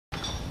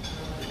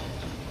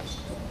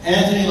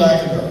Anthony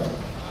Lacavera,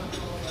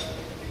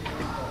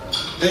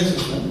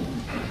 businessman,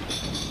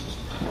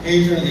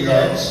 patron of the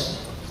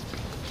arts,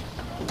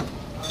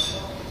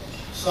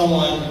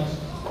 someone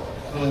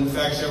who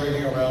infects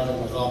everything around him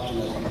with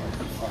optimism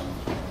and fun.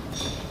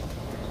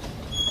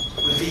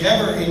 With the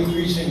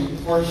ever-increasing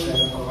portion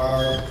of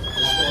our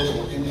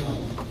disposable income,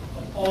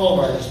 of all of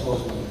our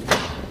disposable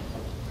income,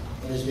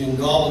 that has been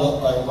gobbled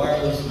up by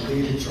wireless and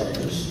data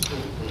charges,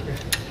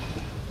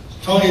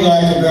 Tony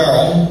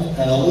Lacavera,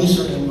 an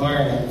elusive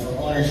environment for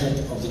ownership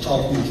of the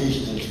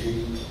telecommunications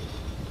industry,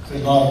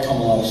 could not have come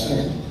along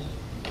sooner.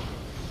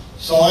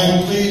 So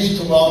I'm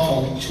pleased to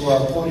welcome to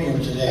our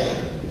podium today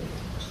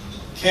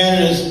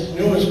Canada's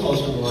newest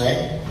poster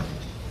boy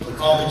for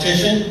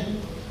competition,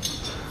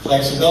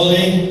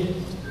 flexibility,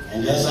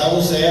 and yes, I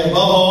will say it,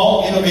 above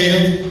all,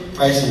 innovative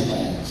pricing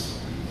plans.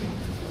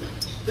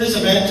 This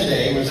event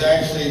today was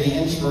actually the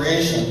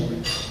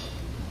inspiration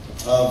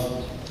of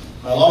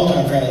my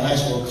longtime friend and high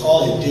school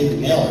colleague, David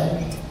Naylor.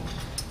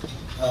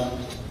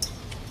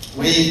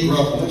 We grew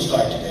up in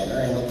Woodstock together,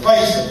 and the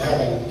price of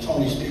having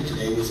Tony speak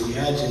today was that he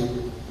had to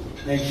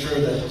make sure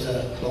that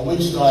the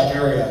Woodstock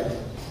area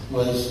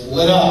was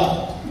lit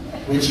up,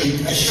 which he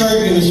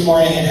assured me this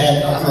morning it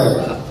had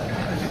occurred.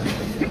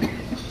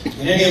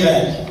 In any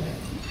event,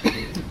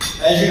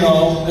 as you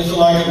know, Mr.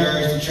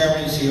 Lacavera is the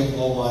chairman and CEO of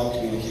Global Live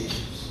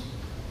Communications,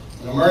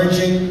 an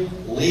emerging,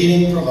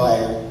 leading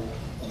provider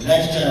of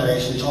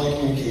next-generation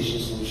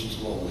telecommunications solutions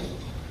globally.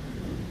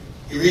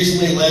 He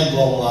recently led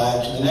Global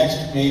Live to the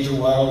next major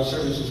wireless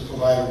services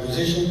provider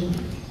position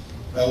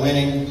by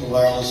winning the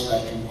wireless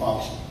spectrum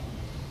auction.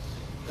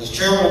 As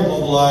chairman of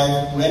Global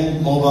Live,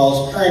 Wind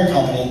Mobile's parent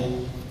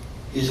company,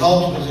 he's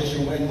helped to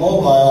position Wind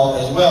Mobile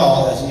as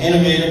well as an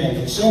innovative and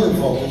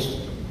consumer-focused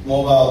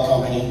mobile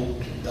company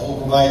that will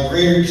provide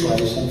greater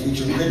choice and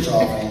feature-rich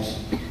offerings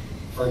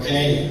for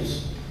Canadians.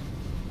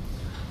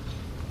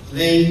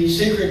 The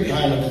secret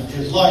behind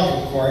his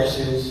luck, of course,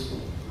 is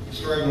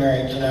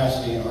extraordinary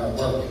tenacity and hard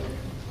work.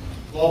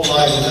 Global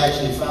Live was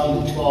actually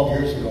founded 12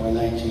 years ago in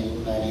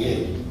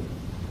 1998.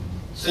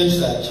 Since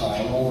that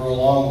time, over a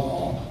long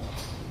haul,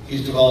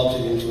 he's developed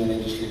it into an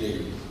industry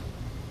leader.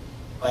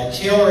 By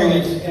tailoring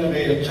its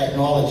innovative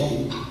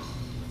technology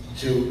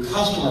to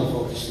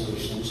customer-focused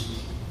solutions,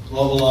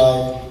 Global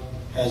Live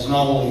has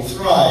not only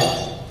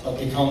thrived, but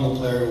become the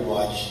player to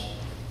watch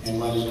in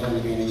what is going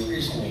to be an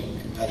increasingly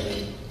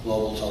competitive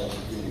global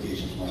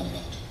telecommunications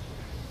market.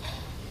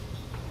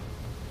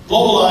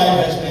 Global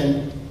Live has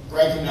been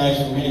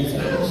recognized for many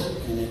things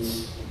in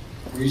its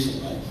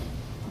recent life.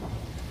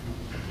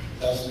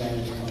 Best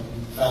managed company,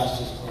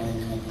 fastest growing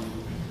company,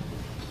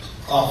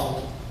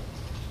 profit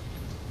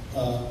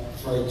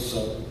for its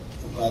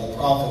by the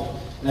Profit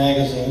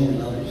magazine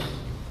and others.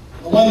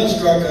 The one that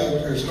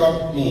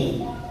struck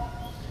me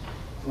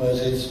was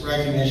its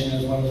recognition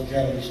as one of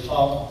Canada's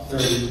top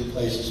 30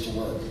 places to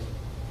work.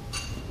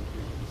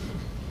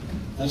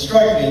 It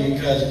struck me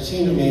because it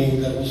seemed to me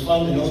that it was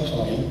fun to know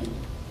Tony.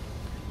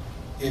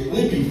 It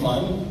would be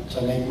fun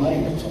to make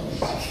money with Tony,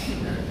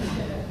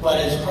 but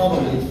it's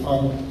probably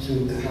fun to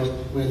work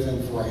with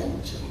and for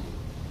him too.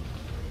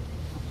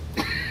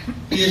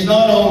 He is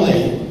not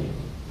only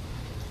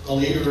the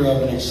leader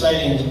of an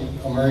exciting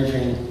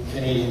emerging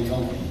Canadian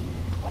company,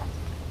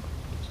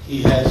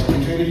 he has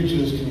contributed to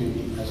his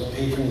community as a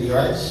patron of the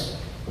arts,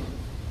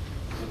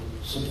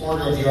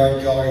 supporter of the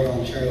Art Gallery of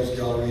Ontario's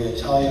Galleria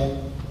Italia,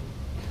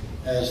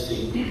 as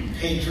the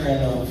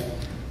patron of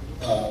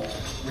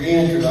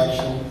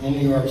reintroduction in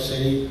New York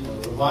City, or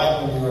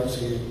revival in New York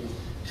City,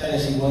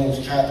 Tennessee Williams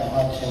Cap and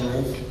Hot Tin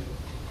Roof,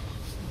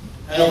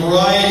 and a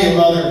variety of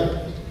other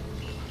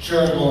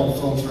charitable and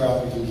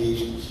philanthropic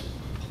engagements.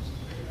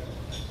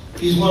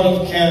 He's one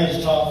of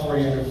Canada's top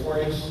 40 under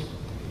 40s.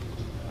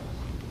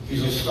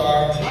 He's a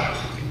star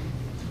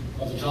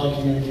of the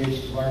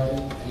telecommunications market,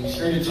 and he's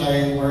here to tell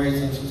you where he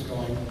thinks it's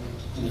going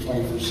in the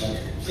 21st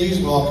century. Please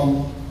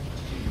welcome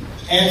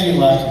Anthony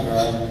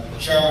Lacavera,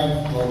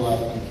 Chairman of Global Live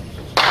Communications.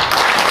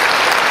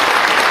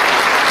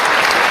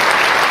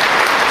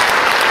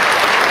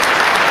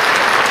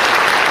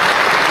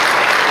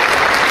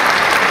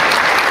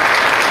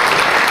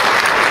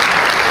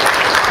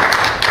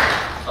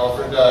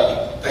 Alfred,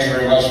 thank you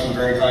very much for the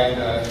very kind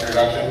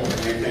introduction and the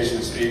invitation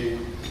to speak.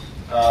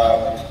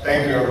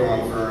 Thank you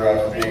everyone for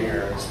being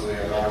here. It's really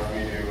an honor for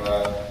me to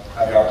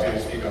have the opportunity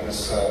to speak on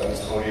this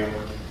podium.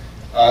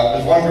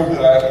 There's one group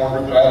that I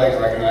like to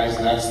recognize,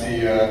 and that's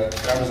the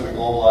members of the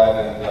Global Live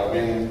and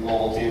Wind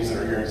Global teams that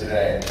are here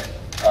today.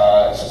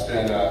 It's just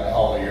been a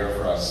hell of a year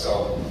for us,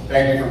 so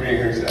thank you for being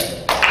here today.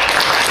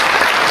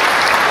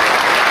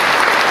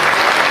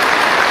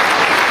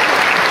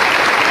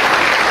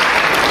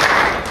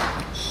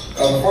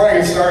 Before I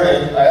get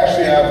started, I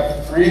actually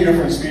have 3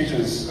 different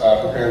speeches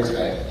prepared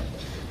today.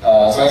 So I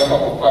have a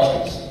couple of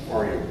questions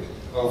for you.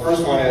 Well, the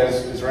first one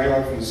is there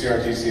anyone from the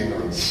CRTC in the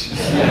room?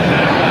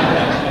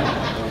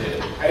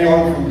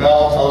 Anyone from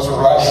Bell, Telus, or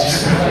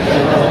Rogers?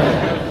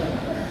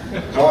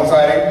 No one's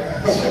hiding?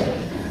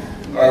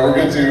 All right, we're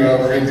good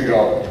to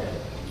go.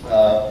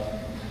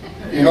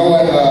 You know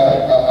what?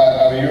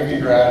 I'm a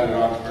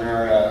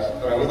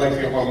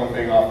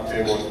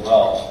label as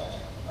well.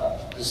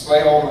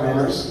 Despite all the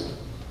rumors,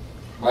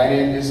 my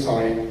name is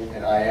Tony,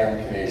 and I am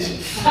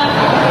Canadian.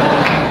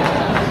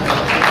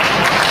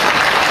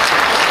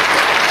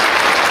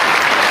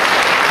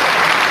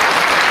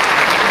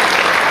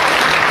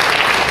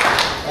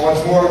 And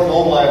what's more,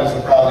 Gold Live is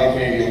a proudly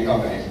Canadian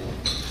company.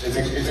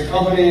 It's a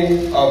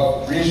company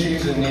of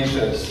rishis and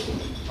nishas,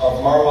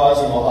 of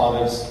Marwas and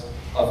Mohammeds,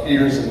 of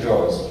Peters and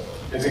Joes.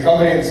 It's a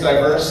company that's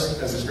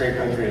diverse as this great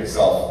country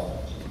itself.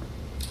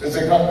 It's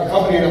a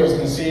company that was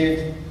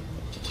conceived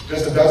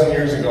just a dozen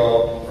years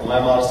ago from my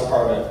modest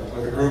apartment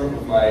with a group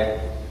of my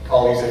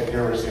colleagues at the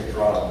University of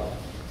Toronto.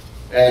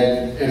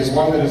 And it is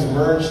one that has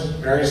emerged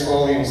very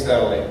slowly and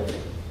steadily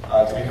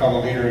to become a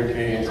leader in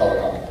Canadian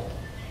telecom.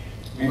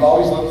 We've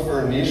always looked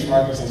for niche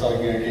markets in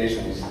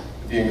telecommunications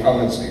that the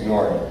incumbents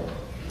ignored.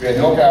 We had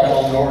no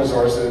capital, no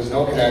resources,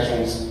 no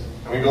connections,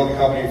 and we built the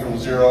company from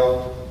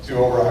zero to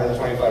over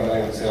 125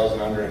 million in sales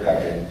in under a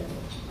decade,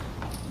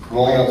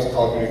 rolling out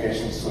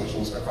telecommunications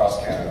solutions across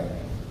Canada.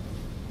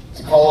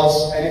 To call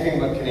us anything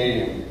but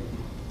Canadian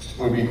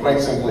would be quite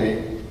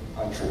simply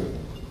untrue.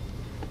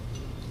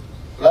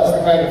 But that's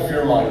the kind of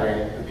fear-mongering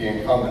that the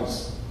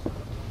incumbents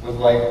would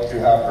like to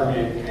have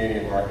permeate the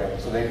Canadian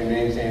market so they can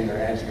maintain their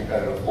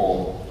anti-competitive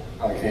hold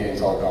on the Canadian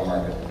telecom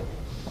market.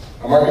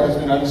 A market that's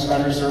been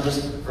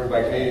underserviced for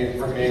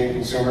Canadian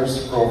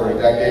consumers for over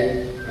a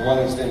decade, and one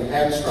that's been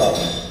hamstrung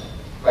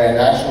by a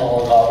national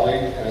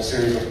oligopoly and a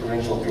series of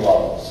provincial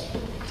duopolies.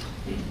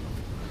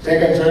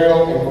 Take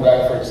Ontario and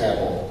Quebec, for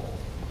example.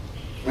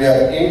 We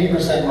have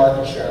 80%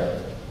 market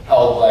share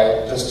held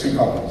by just two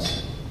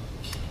companies.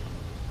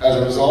 As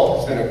a result,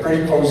 it's been a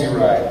pretty cozy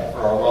ride for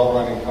our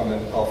well-run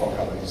incumbent telephone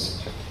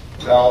companies,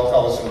 Bell,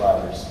 TELUS, and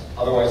Rogers,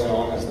 otherwise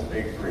known as the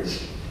Big Three.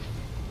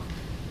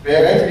 They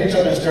have entered each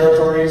other's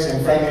territories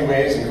in friendly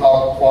ways and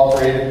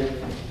cooperated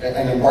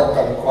and embarked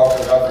on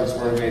cooperative efforts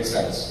where it made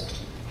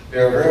sense. They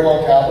are very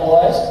well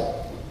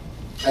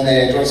capitalized, and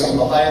they enjoy some of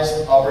the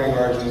highest operating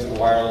margins in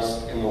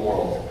wireless in the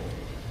world.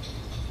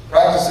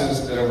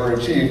 Practices that are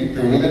achieved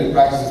through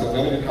practices of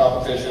limited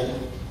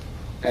competition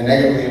and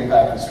negatively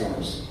impact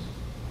consumers,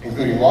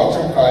 including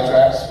long-term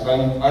contracts with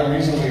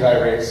unreasonably high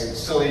rates,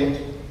 silly,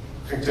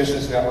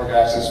 fictitious network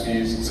access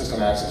fees, and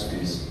system access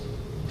fees.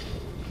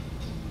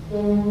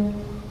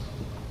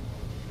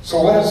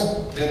 So what has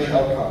been the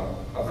outcome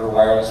of their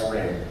wireless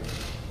reign?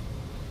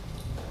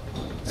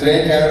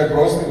 Today, Canada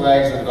grossly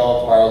lags the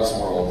developed wireless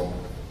world.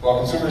 While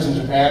consumers in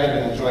Japan have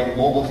been enjoying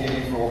mobile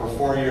TV for over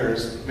 4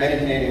 years, many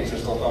Canadians are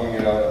still thumbing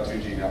it out on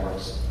 2G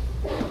networks.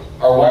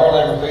 Our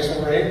wireline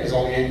replacement rate is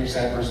only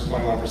 8% versus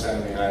 21%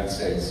 in the United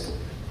States.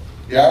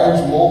 The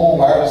average mobile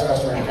wireless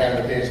customer in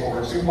Canada pays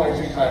over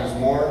 2.2 times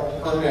more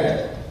per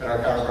minute than our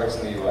counterparts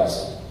in the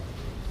US.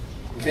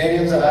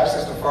 Canadians have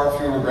access to far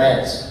fewer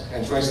brands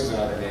and choices than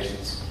other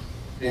nations.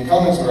 The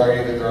incumbents would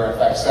argue that there are in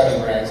fact 7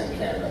 brands in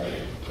Canada.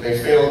 They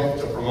failed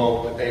to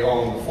promote that they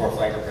own the 4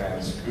 flanker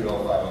brands,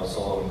 Koodo, Fido,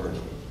 Solo, and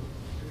Virgin.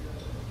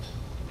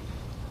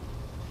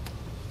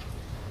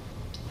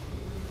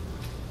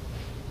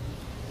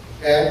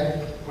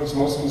 And what's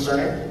most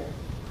concerning?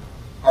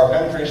 Our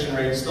penetration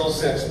rate still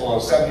sits below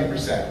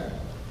 70%,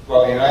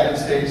 while the United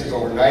States is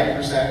over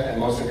 90% and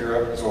most of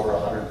Europe is over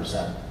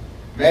 100%.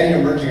 Many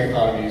emerging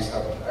economies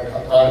have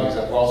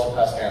well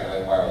surpassed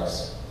Canada in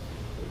wireless.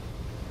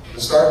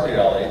 The stark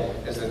reality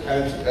is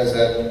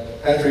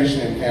that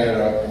penetration in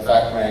Canada, in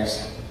fact,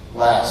 ranks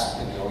last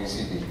in the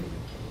OECD.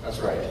 That's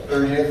right,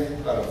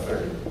 30th out of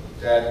 30,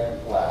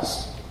 dead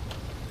last.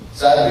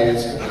 Sadly,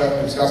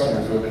 it's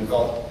customers who have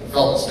felt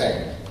the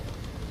sting.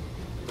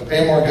 The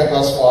pay more, get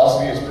less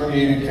philosophy has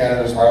permeated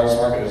Canada's wireless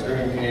market, has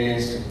driven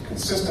Canadians to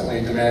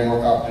consistently demand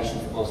more competition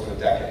for close to a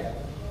decade.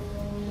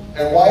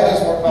 And why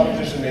does more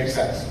competition make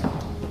sense?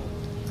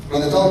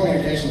 When the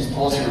Telecommunications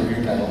Policy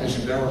Review Panel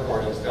issued their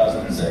report in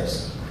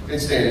 2006, it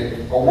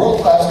stated, a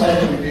world-class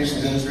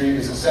telecommunications industry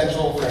is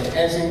essential for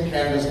enhancing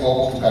Canada's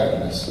global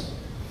competitiveness.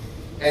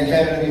 And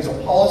Canada needs a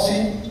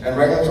policy and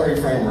regulatory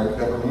framework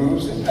that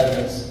removes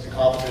impediments to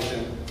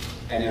competition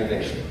and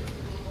innovation.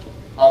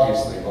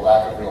 Obviously, the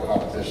lack of real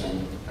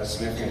competition has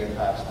significant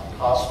impacts on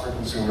costs for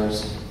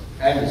consumers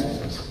and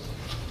businesses,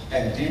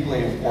 and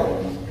deeply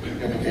important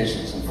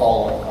implications and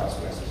follow-on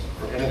consequences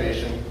for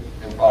innovation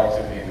and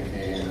productivity in the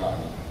Canadian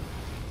economy.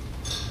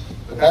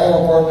 The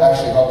panel report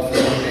actually helped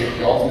facilitate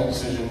the ultimate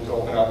decision to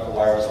open up the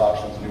wireless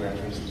auction to new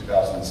entrants in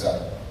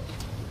 2007.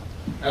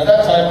 And at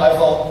that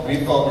time, we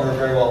felt we were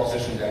very well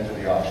positioned to enter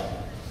the auction.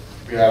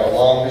 We have a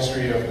long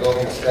history of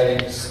building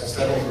a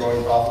steadily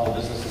growing profitable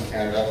business in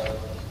Canada.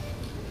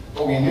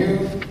 But we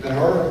knew that in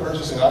order to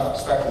purchase enough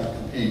spectrum to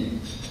compete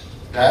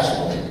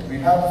nationally,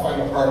 we'd have to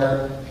find a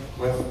partner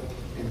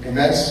with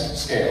immense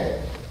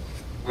scale,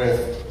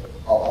 with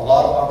a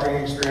lot of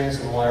operating experience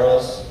in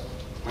wireless,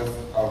 with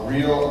a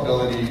real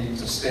ability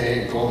to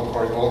stay, go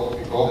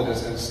the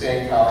distance,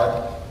 staying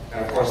power,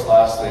 and of course,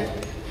 lastly,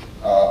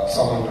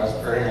 someone who has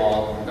a very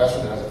long, an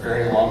investor that has a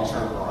very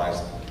long-term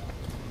horizon.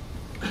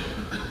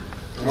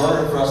 In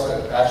order for us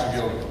to actually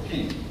be able to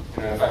compete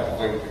in an effective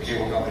way with the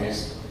cable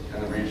companies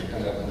and the region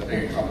and the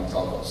big incumbent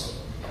telcos.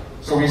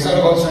 So we set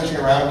about searching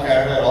around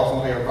Canada and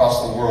ultimately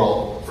across the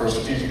world for a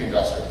strategic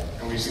investor.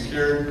 And we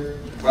secured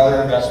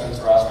Weather Investments,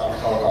 or Ascom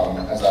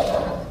Telecom, as that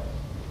partner.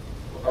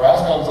 Our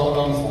Ascom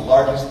Telecom is the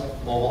largest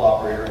mobile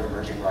operator in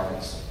emerging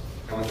markets.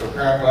 And with their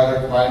parent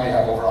Weather combined, they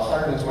have over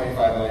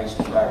 125 million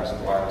subscribers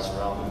in wireless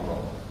around the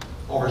world,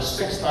 over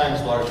 6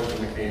 times larger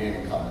than the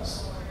Canadian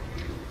incumbents.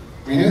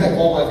 We knew that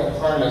Global Life could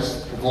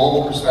harness the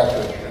global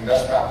perspective and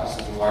best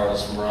practices in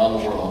wireless from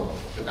around the world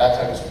that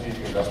type of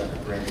strategic investment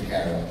could bring to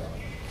Canada.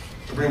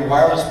 To bring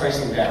wireless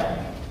pricing down,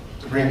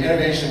 to bring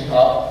innovation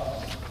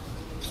up,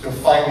 to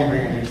finally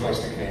bring a new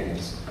choice to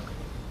Canadians.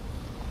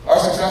 Our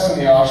success in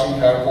the auction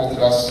catapulted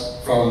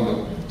us from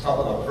the top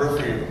of the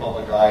periphery of the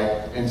public eye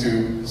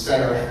into the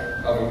center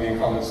of the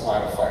incumbent's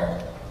line of fire.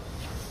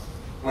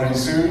 What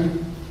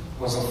ensued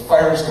was a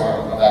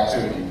firestorm of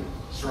activity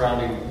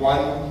surrounding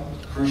one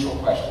crucial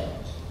question.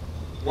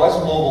 Was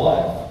Global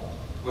Life,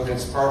 with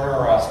its partner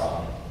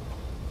Ascom,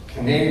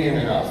 Canadian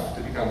enough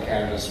to become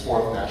Canada's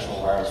 4th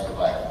national wireless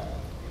provider?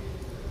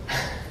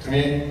 To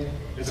me,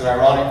 it's an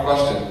ironic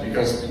question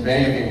because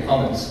many of the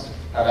incumbents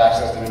have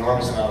accessed an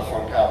enormous amount of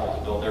foreign capital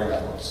to build their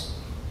networks.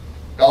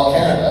 Bell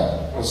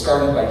Canada was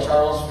started by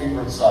Charles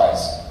Fleetwood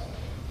Size,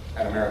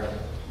 an American.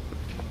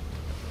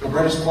 The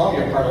British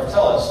Columbia part of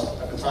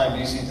TELUS, at the time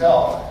BC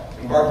Tel,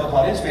 embarked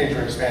upon its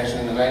major expansion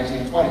in the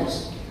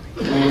 1920s,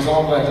 when it was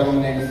owned by a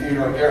gentleman named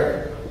Theodore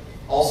Gary,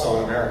 also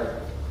an American.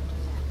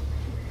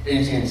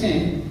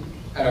 AT&T,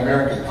 an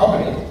American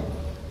company,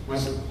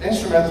 was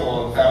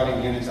instrumental in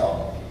founding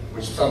Unitel,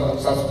 which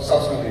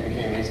subsequently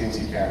became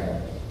AT&T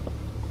Canada.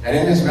 And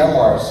in his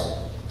memoirs,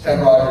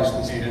 Ted Rogers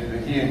conceded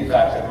that he, in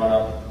fact, had run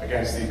up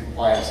against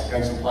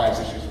compliance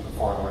issues with the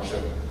foreign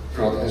ownership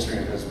throughout the history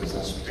of his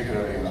business,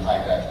 particularly in the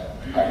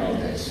high-growth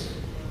days.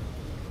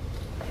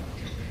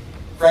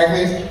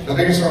 Frankly, the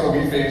biggest hurdle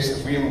we faced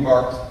as we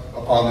embarked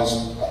upon this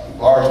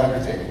large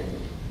undertaking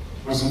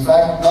was, in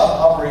fact, not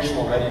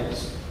operational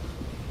readiness.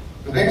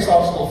 The biggest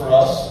obstacle for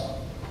us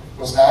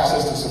was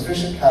access to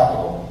sufficient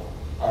capital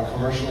on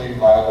commercially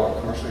viable or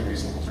commercially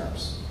reasonable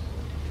terms.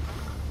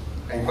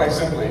 And quite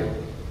simply,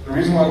 the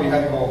reason why we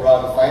had to go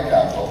abroad to find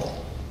capital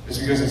is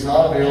because it's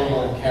not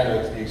available in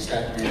Canada to the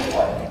extent we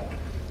require.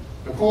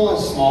 The pool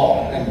is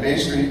small, and Bay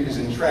Street is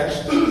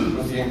entrenched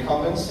with the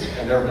incumbents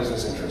and their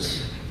business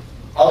interests.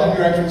 Other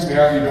new entrants may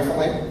argue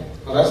differently,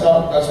 but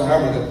let's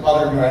remember that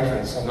other new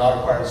entrants have not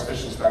acquired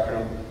sufficient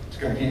spectrum to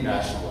compete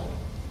nationally.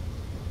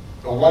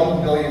 The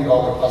 $1 billion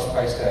plus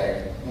price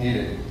tag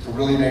needed to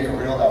really make a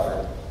real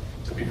effort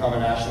to become a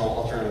national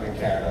alternative in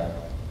Canada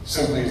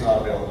simply is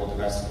not available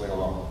domestically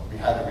alone. We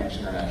had to reach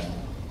internationally.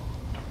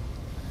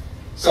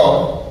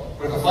 So,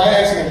 with the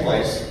financing in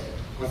place,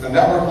 with the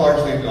network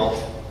largely built,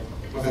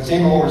 with a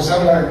team of over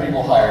 700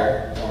 people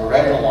hired, and we're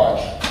ready to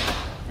launch,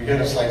 we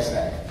hit a slight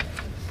snag.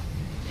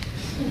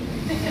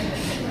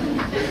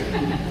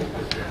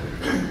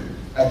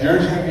 At the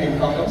urging of the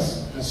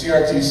incumbents, the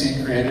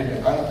CRTC created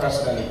an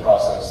unprecedented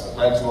process that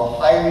led to a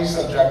highly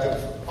subjective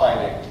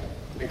finding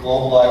that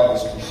Global Life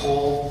was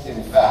controlled,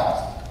 in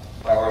fact,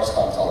 by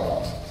Ascom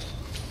Telecom.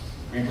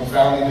 We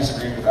profoundly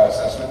disagreed with that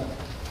assessment,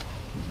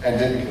 and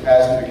as did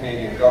the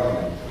Canadian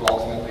government, who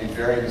ultimately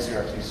varied the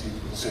CRTC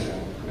decision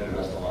and permitted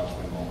us to launch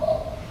Wind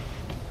Mobile.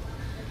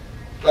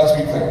 Let's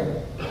be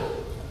clear.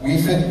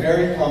 We fit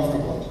very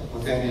comfortably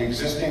within the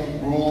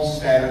existing rules,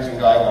 standards, and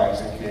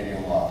guidelines in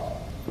Canadian law.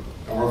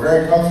 And we're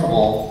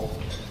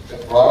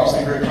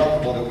obviously very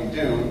comfortable that we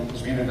do,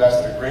 because we've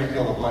invested a great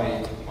deal of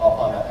money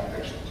upon that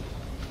conviction.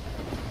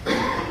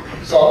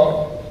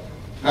 So,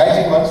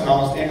 19 months and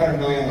almost $800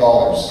 million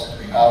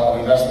of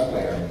investment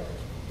later,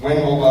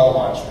 Wind Mobile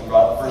launched and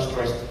brought the first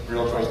choice,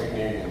 real choice to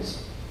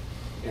Canadians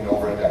in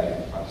over a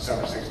decade, on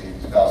December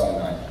 16,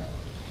 2009.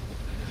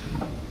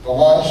 The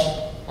launch,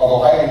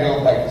 although highly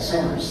hailed by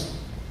consumers,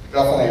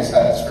 definitely has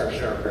had its fair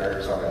share of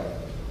barriers already.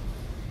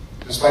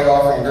 Despite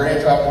offering very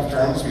attractive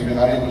terms, we've been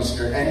unable to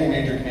secure any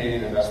major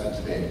Canadian investment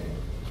to date.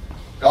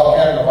 Bell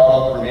Canada bought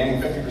out the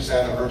remaining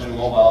 50% of Virgin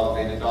Mobile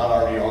that they did not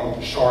already own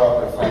to shore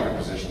up their flanker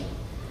position.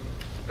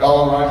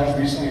 Bell and Rogers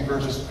recently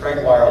purchased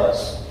Craig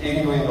Wireless,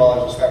 $80 million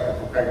of spectrum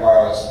from Craig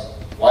Wireless,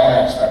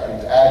 WiMAX spectrum,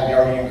 to add to the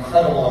already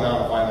incredible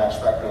amount of WiMAX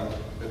spectrum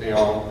that they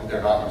own that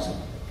they're not using.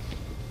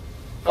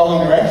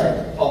 Fellow new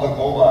entrant, Public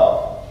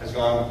Mobile, has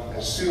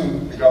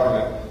sued the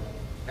government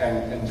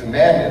and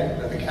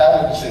demanded that the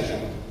cabinet decision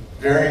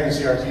varying the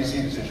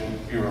CRTC decision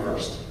be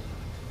reversed.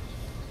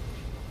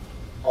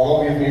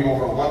 Although we have made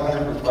over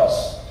 100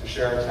 requests to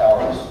share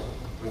towers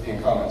with the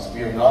incumbents, we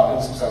have not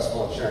been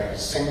successful at sharing a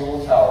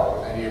single tower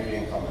with any of the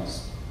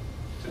incumbents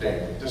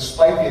today,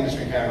 despite the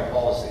Industry Canada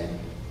policy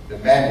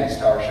that mandates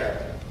tower sharing.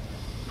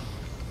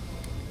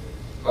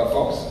 But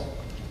folks,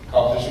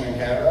 competition in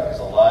Canada is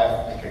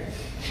alive and kicking.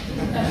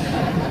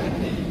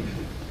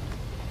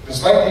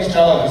 Despite these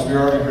challenges, we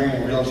are already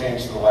bringing real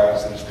change to the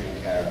wireless industry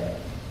in Canada.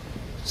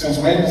 Since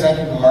Wind has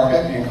entered the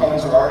market, the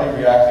incumbents are already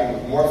reacting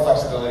with more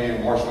flexibility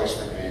and more choice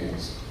for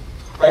Canadians.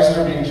 Prices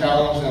are being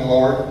challenged and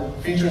lowered,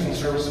 features and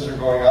services are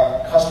going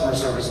up, customer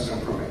service is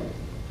improving.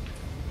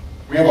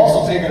 We have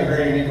also taken a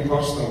very unique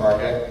approach to the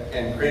market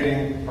in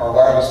creating our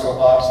wireless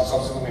soapbox and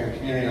subsequently our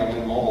community on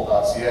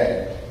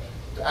windmobile.ca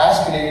to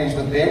ask Canadians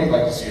what they would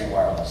like to see in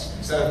wireless.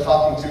 Instead of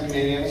talking to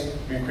Canadians,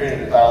 we've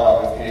created a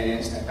dialogue with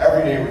Canadians, and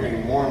every day we're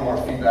getting more and more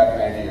feedback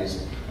and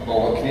ideas about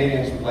what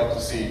Canadians would like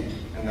to see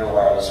in their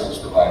wireless service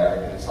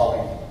provider, and it's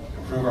helping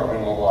improve our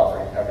Wind Mobile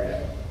offering every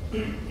day.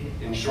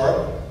 In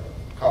short,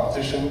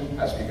 competition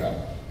has begun.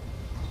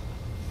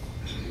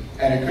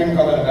 And it couldn't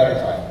come at a better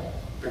time.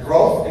 The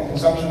growth in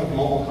consumption of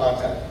mobile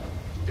content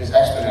is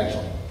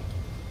exponential.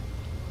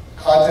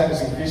 Content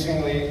is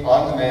increasingly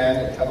on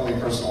demand and heavily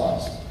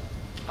personalized.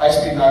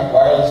 High-speed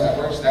wireless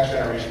networks,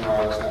 next-generation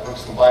wireless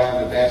networks, combined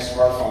with advanced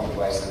smartphone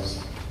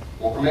devices,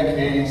 will permit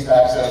Canadians to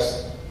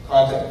access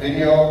content,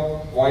 video,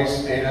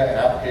 voice, data, and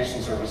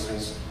application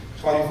services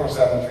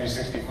 24/7,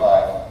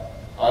 365,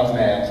 on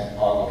demand,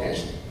 on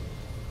location.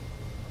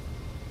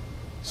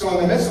 So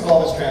in the midst of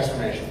all this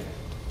transformation,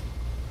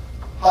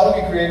 how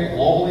do we create a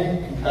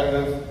globally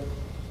competitive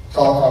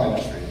telecom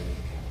industry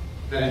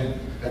that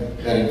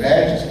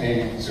advantages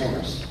Canadian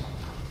consumers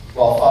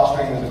while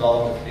fostering the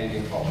development of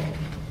Canadian culture?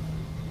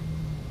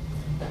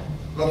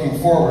 Looking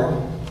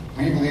forward,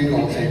 we believe it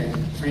will take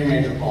three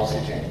major policy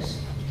changes.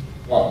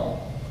 One,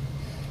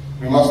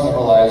 we must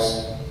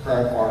liberalize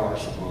current foreign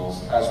ownership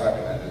rules as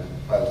recommended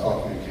by the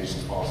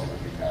Telecommunications Policy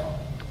Review Panel.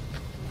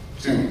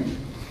 Two,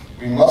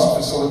 we must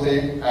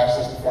facilitate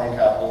access to foreign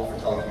capital for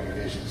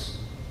telecommunications.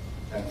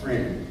 And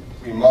three,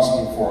 we must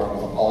move forward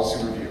with a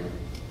policy review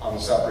on the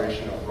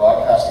separation of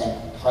broadcasting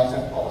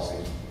content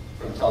policy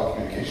from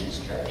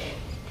telecommunications carriage.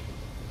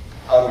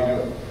 How do we do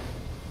it?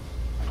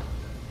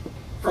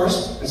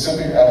 First is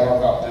simply to add more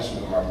competition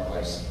to the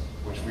marketplace,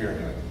 which we are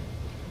doing.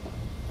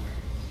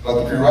 But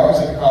the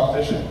prerequisite to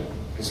competition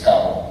is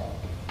capital.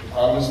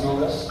 Economists know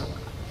this,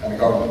 and the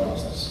government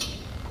knows this.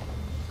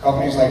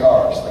 Companies like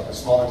ours, like the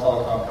smaller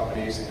telecom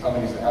companies and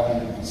companies that haven't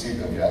been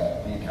conceived of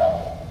yet, need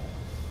capital.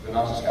 But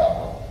not just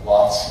capital,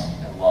 lots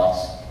and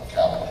lots of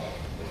capital.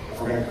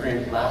 If we're going to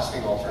create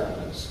lasting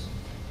alternatives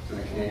to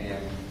the Canadian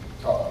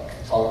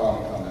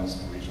telecom incumbents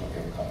and regional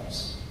cable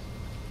companies.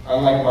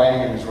 Unlike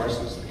mining and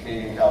resources, the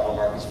Canadian capital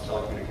markets for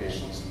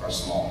telecommunications are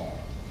small.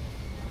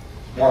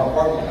 More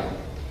importantly,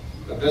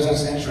 the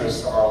business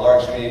interests of our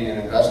large Canadian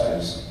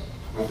investors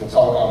with the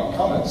telecom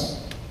incumbents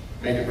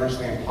make it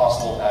virtually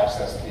impossible to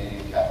access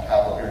Canadian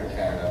capital here in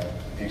Canada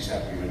to the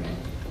extent we would need.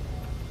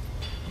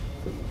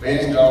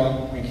 Ladies and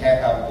gentlemen, we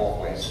can't have it both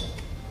ways.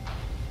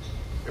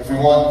 If we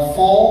want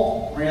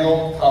full,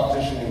 real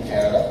competition in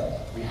Canada,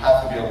 we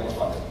have to be able to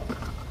fund it.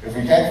 If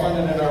we can't fund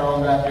it in our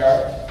own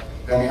backyard,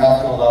 then we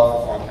have to allow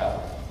for foreign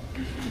capital.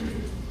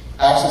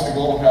 Access to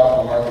global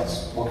capital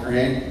markets will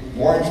create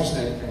more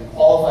interested and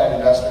qualified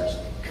investors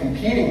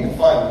competing to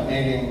fund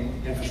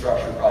Canadian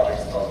infrastructure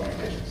projects and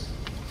telecommunications.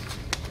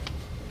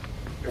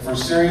 If we're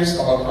serious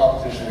about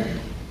competition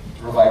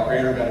to provide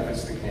greater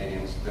benefits to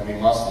Canadians, then we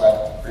must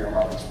let freer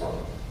markets work.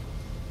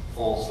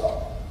 Full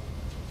stop.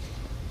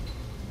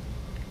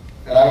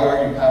 And I would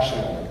argue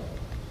passionately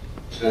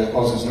that it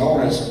poses no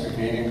risk to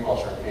Canadian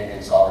culture or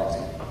Canadian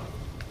sovereignty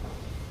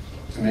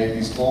to make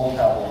these global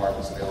capital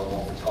markets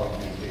available for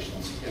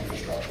telecommunications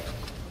infrastructure.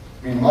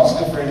 We must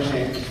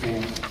differentiate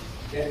between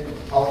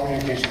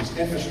telecommunications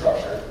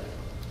infrastructure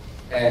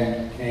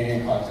and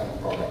Canadian content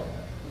and programming.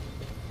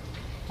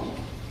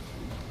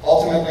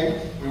 Ultimately,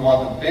 we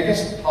want the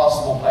biggest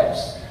possible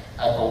pipes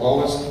at the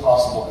lowest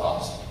possible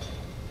cost.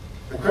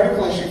 The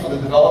critical issue for the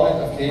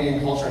development of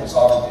Canadian culture and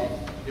sovereignty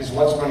is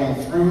what's running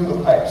through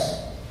the pipes,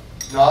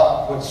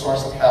 not what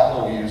source of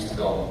capital we use to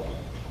build them.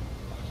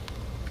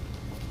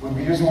 Would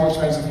we use more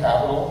expensive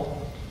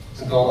capital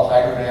to build a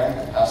hydro dam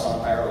and pass on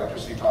higher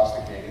electricity costs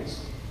to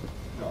Canadians?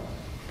 No.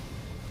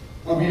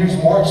 Would we use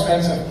more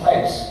expensive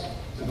pipes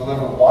to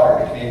deliver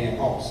water to Canadian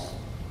homes?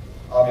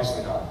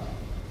 Obviously not.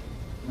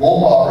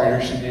 Mobile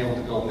operators should be able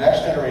to build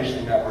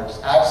next-generation networks,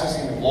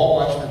 accessing the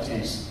global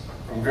expertise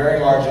from very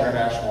large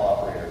international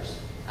operators,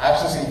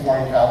 accessing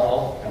foreign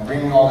capital, and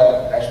bringing all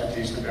that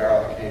expertise to bear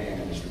on the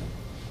Canadian industry.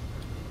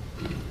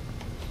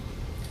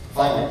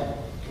 Finally,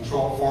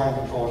 foreign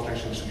control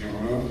restrictions should be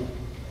removed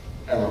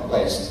and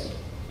replaced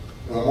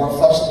with a more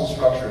flexible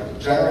structure that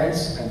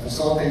generates and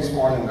facilitates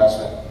foreign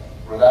investment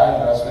where that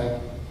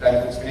investment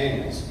benefits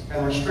Canadians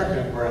and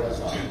restricted where it does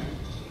not.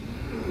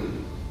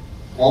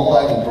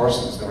 Globalize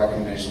endorses the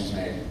recommendations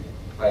made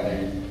by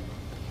the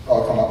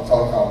Telecom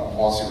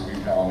Policy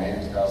Review Panel made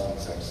in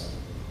 2006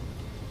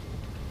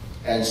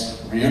 and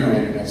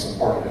reiterated and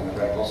supported in the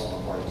Red Wilson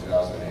Report in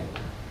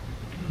 2008.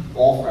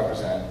 Both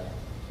represent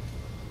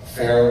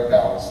fair,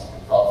 balanced,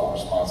 and thoughtful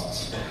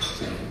responses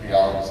to the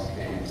realities of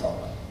Canadian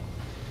telecom.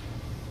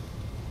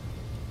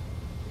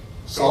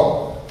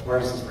 So, where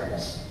does this bring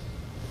us?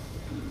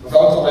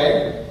 Without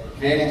delay,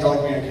 Canadian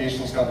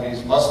telecommunications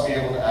companies must be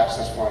able to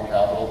access foreign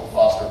capital to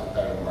foster a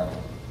competitive market.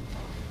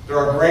 There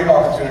are great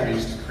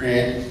opportunities to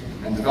create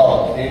and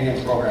develop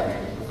Canadian programming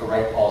with the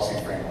right policy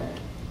framework.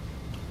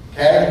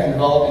 Canada can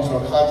develop into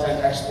a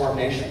content export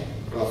nation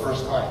for the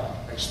first time,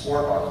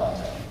 export our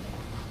content.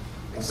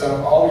 Instead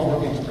of always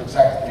looking to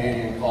protect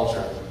Canadian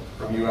culture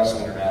from U.S.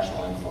 and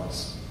international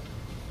influence.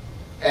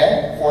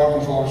 And foreign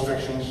control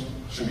restrictions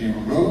should be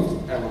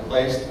removed and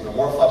replaced with a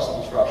more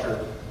flexible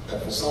structure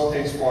that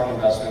facilitates foreign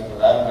investment where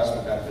that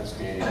investment benefits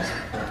Canadians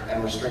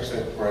and restricts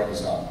it where it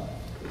does not.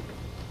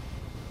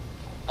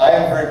 I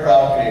am a very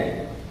proud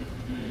Canadian.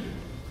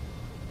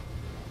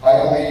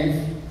 I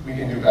believe we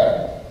can do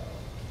better.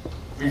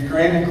 We've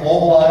created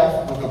Global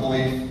Live with the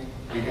belief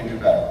we can do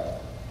better.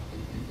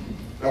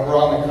 That we're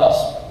on the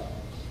cusp.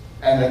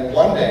 And that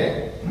one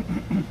day,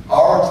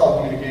 our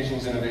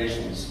telecommunications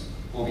innovations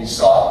will be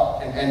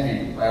sought and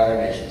envied by other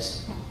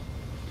nations.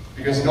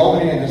 Because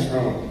nobody in this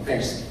room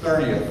thinks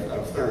 30th out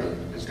of 30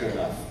 is good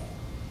enough.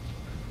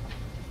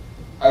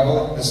 I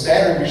believe the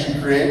standard we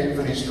should create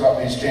for these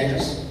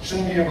changes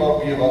shouldn't be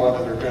about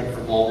whether they're good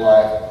for Global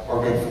Live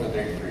or good for the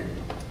big three.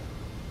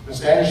 The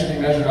standard should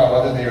be measured on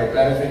whether they are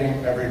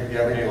benefiting the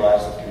everyday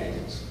lives of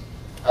Canadians.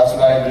 That's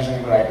what I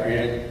envisioned when I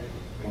created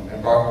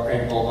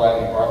Global Live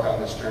and embarked on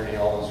this journey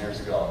all those years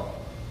ago.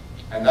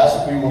 And that's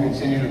what we will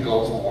continue to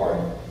build toward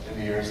in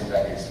the years and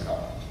decades to come.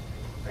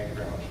 Thank you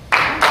very much.